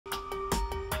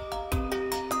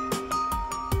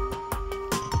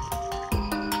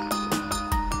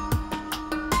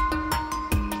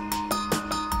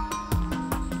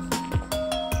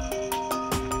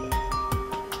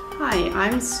Hi,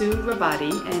 I'm Sue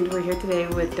Robotti, and we're here today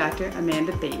with Dr.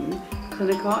 Amanda Baten,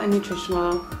 clinical and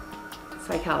nutritional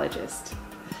psychologist.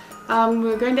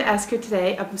 We're going to ask her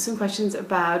today some questions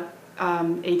about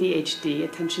ADHD,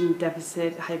 attention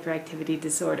deficit hyperactivity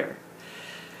disorder.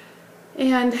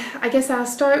 And I guess I'll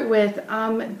start with,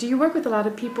 do you work with a lot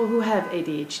of people who have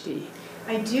ADHD?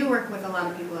 I do work with a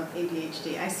lot of people with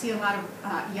ADHD. I see a lot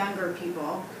of younger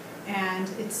people, and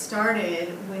it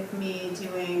started with me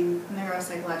doing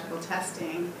neuropsychological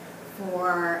testing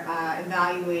for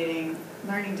evaluating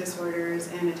learning disorders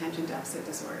and attention deficit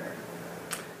disorder.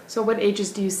 So what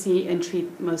ages do you see and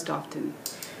treat most often?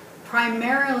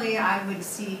 Primarily, I would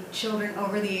see children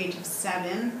over the age of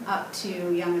 7 up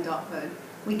to young adulthood.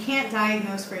 We can't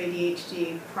diagnose for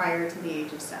ADHD prior to the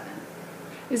age of 7.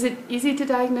 Is it easy to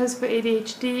diagnose for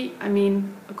ADHD? I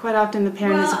mean, quite often the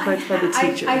parent is approached by the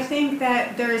teacher. I think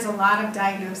that there is a lot of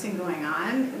diagnosing going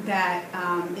on that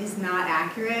is not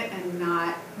accurate and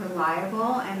not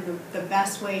reliable, and the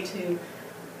best way to,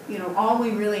 all we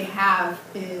really have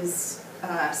is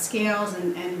scales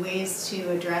and ways to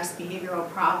address behavioral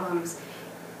problems,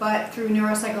 but through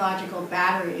neuropsychological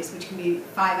batteries, which can be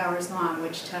 5 hours long,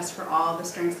 which test for all the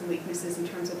strengths and weaknesses in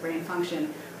terms of brain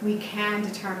function, we can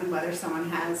determine whether someone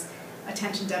has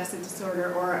attention deficit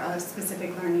disorder or a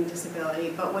specific learning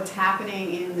disability. But what's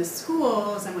happening in the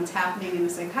schools and what's happening in the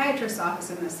psychiatrist's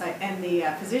office and the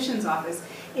physician's office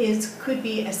could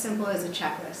be as simple as a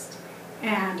checklist,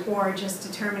 or just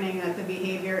determining that the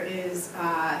behavior is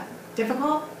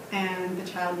difficult and the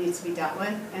child needs to be dealt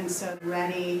with, and so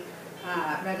readily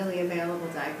available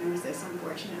diagnosis,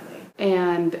 unfortunately.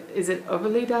 And is it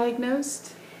overly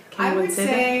diagnosed? I would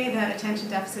say that attention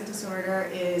deficit disorder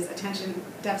attention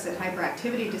deficit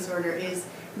hyperactivity disorder is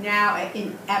now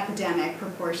in epidemic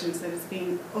proportions, that it's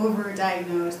being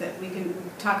overdiagnosed, that we can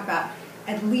talk about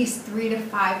at least 3 to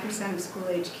 5% of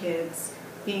school-age kids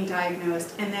being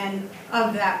diagnosed, and then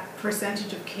of that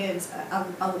percentage of kids,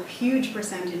 a huge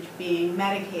percentage being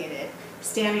medicated,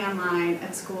 standing on line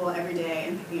at school every day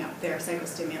and picking up their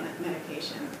psychostimulant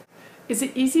medication. Is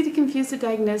it easy to confuse the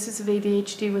diagnosis of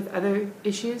ADHD with other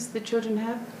issues that children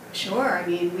have? Sure. I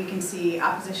mean, we can see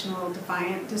oppositional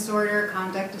defiant disorder,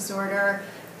 conduct disorder,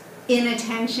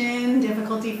 inattention,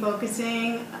 difficulty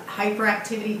focusing.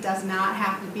 Hyperactivity does not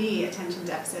have to be attention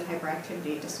deficit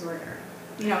hyperactivity disorder.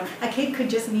 A kid could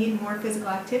just need more physical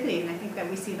activity, and I think that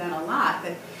we see that a lot,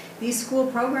 that these school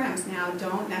programs now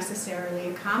don't necessarily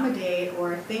accommodate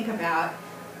or think about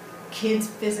kids'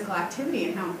 physical activity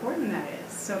and how important that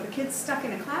is. So if a kid's stuck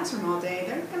in a classroom all day,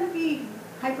 they're going to be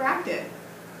hyperactive.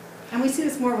 And we see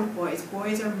this more with boys.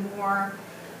 Boys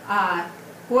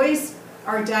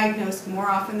are diagnosed more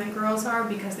often than girls are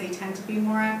because they tend to be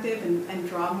more active and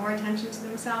draw more attention to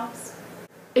themselves.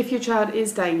 If your child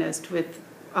is diagnosed with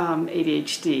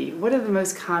ADHD, what are the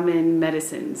most common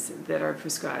medicines that are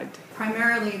prescribed?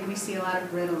 Primarily, we see a lot of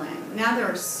Ritalin. Now there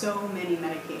are so many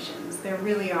medications. There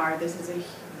really are. This is a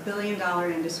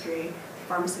billion-dollar industry,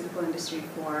 pharmaceutical industry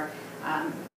for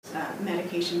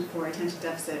medication for attention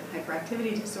deficit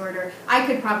hyperactivity disorder. I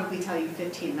could probably tell you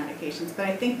 15 medications, but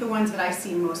I think the ones that I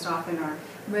see most often are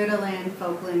Ritalin,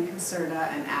 Focalin, Concerta,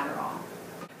 and Adderall.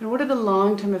 And what are the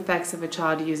long-term effects of a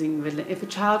child using Ritalin? If a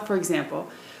child, for example,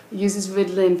 uses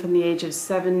Ritalin from the age of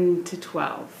 7 to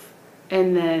 12,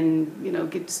 and then,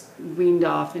 gets weaned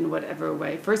off in whatever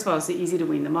way. First of all, is it easy to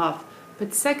wean them off?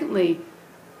 But secondly,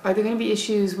 are there going to be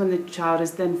issues when the child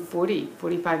is then 40,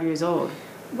 45 years old?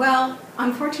 Well,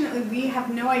 unfortunately, we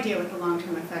have no idea what the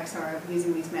long-term effects are of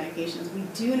using these medications. We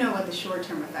do know what the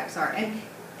short-term effects are. And,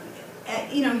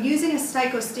 using a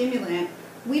psychostimulant,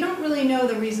 we don't really know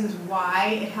the reasons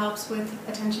why it helps with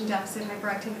attention deficit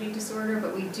hyperactivity disorder,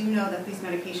 but we do know that these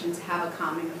medications have a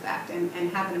calming effect and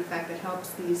have an effect that helps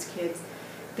these kids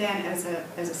then, as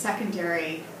a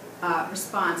secondary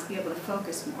response, be able to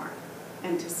focus more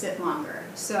and to sit longer.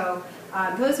 So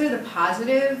those are the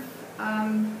positive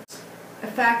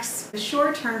effects. The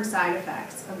short-term side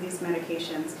effects of these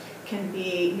medications can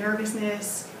be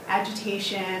nervousness,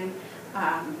 agitation,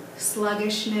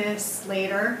 sluggishness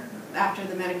later, after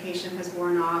the medication has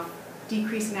worn off,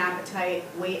 decrease in appetite,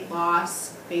 weight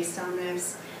loss based on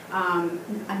this,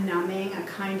 a numbing, a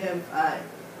kind of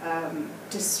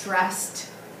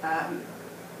distressed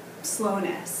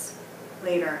slowness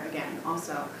later again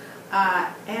also.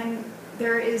 And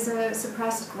there is a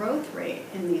suppressed growth rate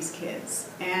in these kids,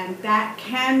 and that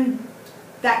can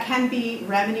be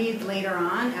remedied later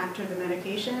on after the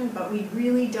medication, but we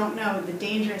really don't know. The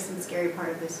dangerous and scary part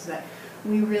of this is that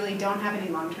we really don't have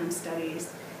any long-term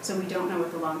studies, so we don't know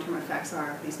what the long-term effects are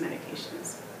of these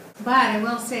medications. But I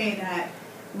will say that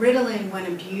Ritalin, when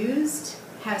abused,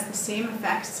 has the same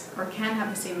effects, or can have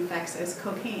the same effects as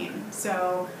cocaine.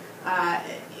 So,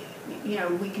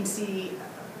 we can see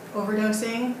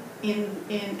overdosing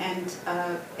and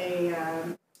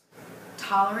a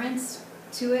tolerance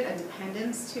to it, a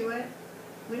dependence to it.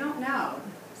 We don't know.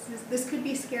 This could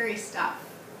be scary stuff.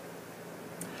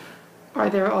 Are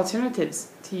there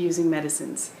alternatives to using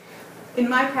medicines? In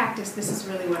my practice, this is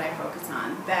really what I focus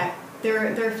on, that there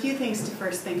are a few things to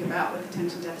first think about with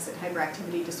attention deficit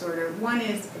hyperactivity disorder. One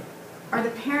is, are the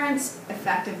parents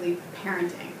effectively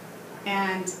parenting?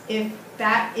 And if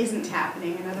that isn't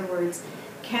happening, in other words,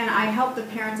 can I help the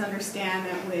parents understand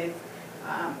that with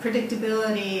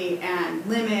predictability and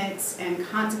limits and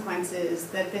consequences,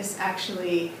 that this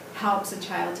actually helps a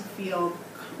child to feel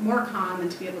more calm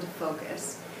and to be able to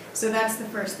focus? So that's the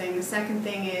first thing. The second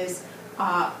thing is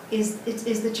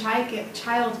the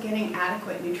child getting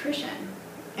adequate nutrition?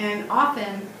 And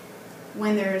often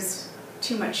when there's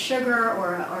too much sugar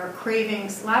or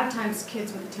cravings, a lot of times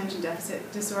kids with attention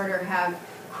deficit disorder have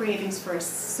cravings for a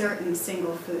certain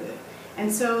single food.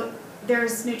 And so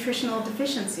there's nutritional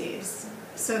deficiencies.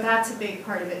 So that's a big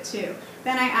part of it too.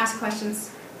 Then I ask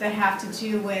questions that have to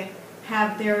do with,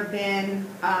 have there been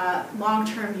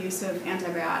long-term use of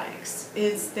antibiotics?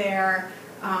 Is there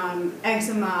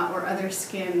eczema or other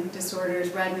skin disorders,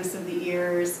 redness of the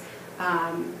ears,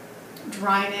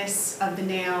 dryness of the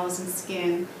nails and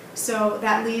skin? So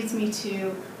that leads me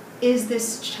to, is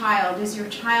your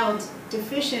child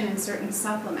deficient in certain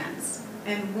supplements?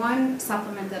 And one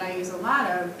supplement that I use a lot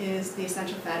of is the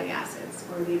essential fatty acids,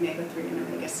 or the omega-3 and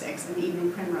omega-6, and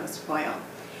even primrose oil.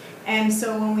 And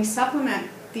so when we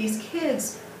supplement these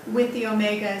kids with the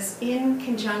omegas in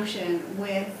conjunction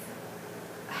with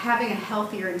having a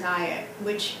healthier diet,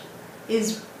 which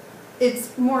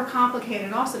it's more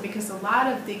complicated also because a lot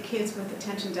of the kids with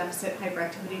attention deficit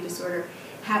hyperactivity disorder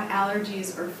have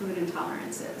allergies or food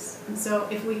intolerances. And so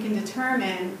if we can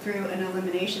determine through an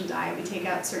elimination diet, we take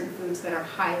out certain foods that are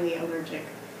highly allergic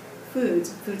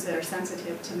foods that are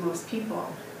sensitive to most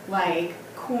people, like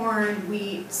corn,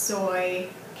 wheat, soy,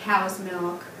 cow's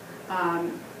milk.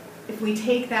 If we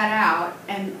take that out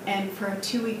and for a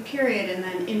 2-week period and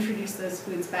then introduce those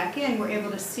foods back in, we're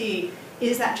able to see,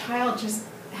 is that child just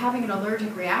having an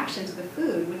allergic reaction to the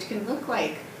food, which can look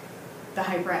like the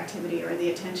hyperactivity or the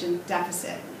attention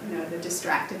deficit, the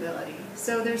distractibility.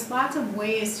 So there's lots of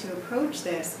ways to approach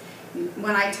this.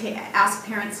 When I ask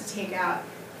parents to take out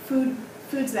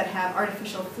foods that have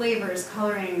artificial flavors,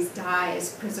 colorings,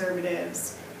 dyes,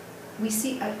 preservatives, we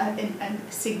see a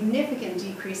significant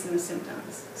decrease in the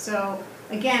symptoms. So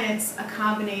again, it's a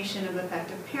combination of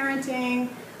effective parenting,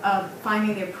 of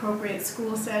finding the appropriate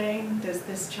school setting. Does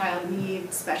this child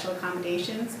need special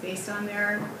accommodations based on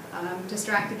their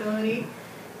distractibility,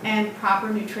 and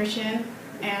proper nutrition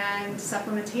and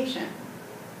supplementation?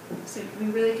 So we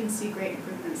really can see great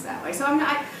improvements that way. So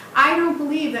I don't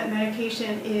believe that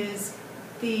medication is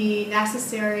the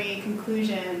necessary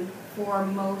conclusion for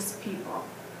most people.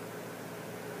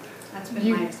 That's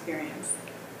been my experience.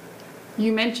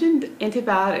 You mentioned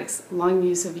antibiotics, long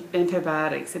use of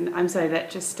antibiotics, and I'm sorry,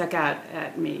 that just stuck out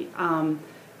at me.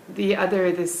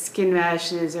 The skin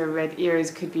rashes or red ears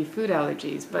could be food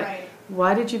allergies, but right.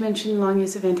 Why did you mention long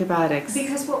use of antibiotics?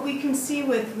 Because what we can see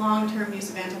with long-term use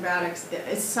of antibiotics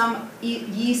is some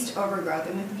yeast overgrowth,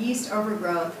 and with yeast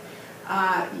overgrowth,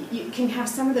 you can have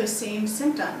some of those same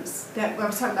symptoms that I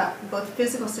was talking about, both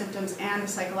physical symptoms and the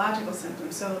psychological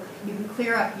symptoms. So you can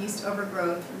clear up yeast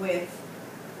overgrowth with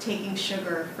taking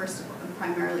sugar, first of all, and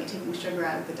primarily taking sugar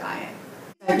out of the diet.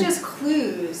 They're just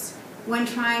clues when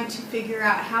trying to figure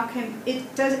out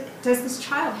does this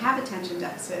child have attention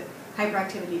deficit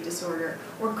hyperactivity disorder,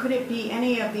 or could it be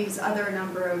any of these other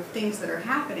number of things that are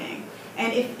happening?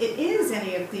 And if it is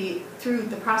any of through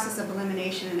the process of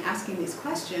elimination and asking these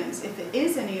questions, if it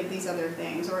is any of these other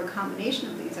things or a combination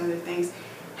of these other things,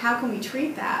 how can we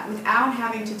treat that without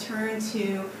having to turn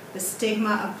to the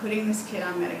stigma of putting this kid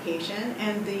on medication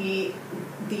and the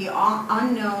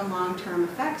unknown long-term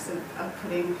effects of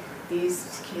putting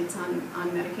these kids on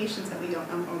medications that we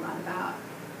don't know a whole lot about?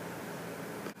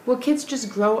 Will kids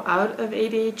just grow out of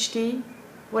ADHD?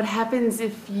 What happens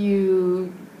if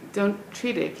you don't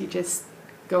treat it, if you just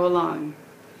go along?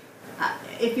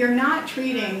 If you're not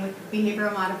treating with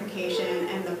behavioral modification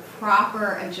and the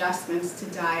proper adjustments to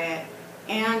diet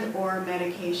and or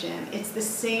medication, it's the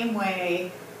same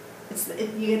way,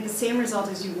 you get the same result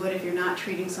as you would if you're not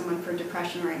treating someone for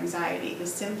depression or anxiety. The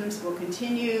symptoms will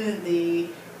continue, the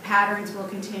patterns will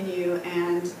continue,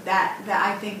 and that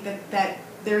I think that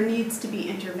there needs to be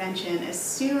intervention as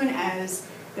soon as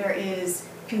there is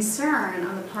concern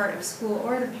on the part of school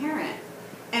or the parent.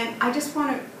 And I just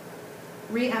want to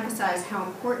re-emphasize how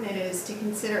important it is to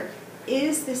consider,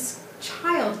 is this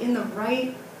child in the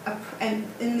right and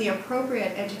in the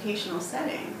appropriate educational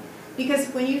setting? Because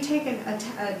when you take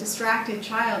a distracted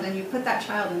child and you put that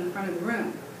child in the front of the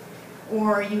room,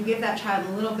 or you give that child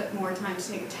a little bit more time to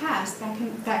take a test,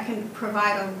 that can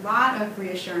provide a lot of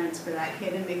reassurance for that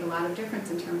kid and make a lot of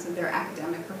difference in terms of their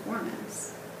academic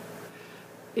performance.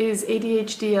 Is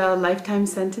ADHD a lifetime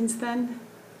sentence then?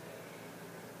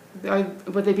 Or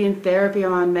would they be in therapy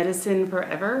or on medicine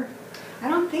forever? I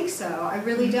don't think so. I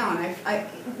really don't.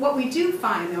 What we do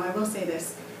find, though, I will say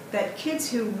this, that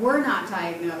kids who were not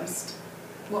diagnosed,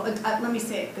 well, let me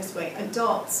say it this way,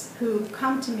 adults who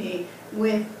come to me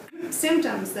with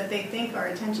symptoms that they think are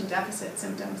attention deficit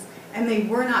symptoms, and they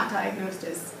were not diagnosed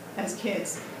as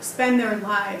kids, have spent their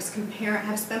lives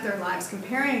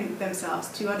comparing themselves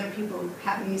to other people who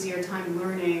have an easier time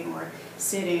learning or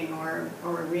sitting or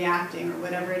reacting or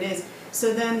whatever it is.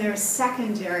 So then there's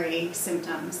secondary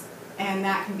symptoms, and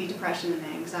that can be depression and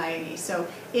anxiety. So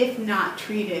if not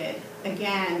treated,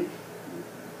 again,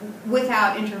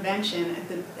 without intervention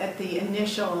at the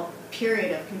initial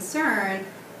period of concern,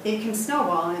 it can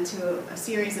snowball into a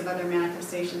series of other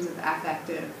manifestations of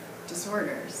affective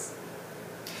disorders.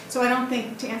 So I don't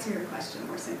think, to answer your question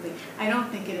more simply, I don't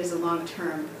think it is a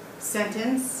long-term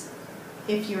sentence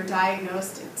if you're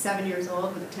diagnosed at 7 years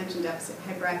old with attention deficit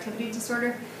hyperactivity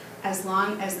disorder, as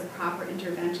long as the proper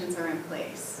interventions are in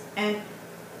place. And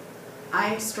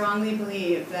I strongly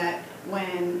believe that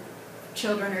when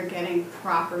children are getting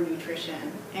proper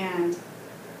nutrition and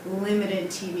limited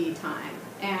TV time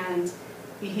and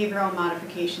behavioral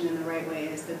modification in the right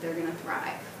ways, that they're going to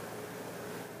thrive.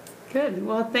 Good.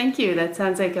 Well, thank you. That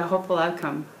sounds like a hopeful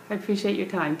outcome. I appreciate your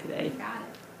time today. You got it.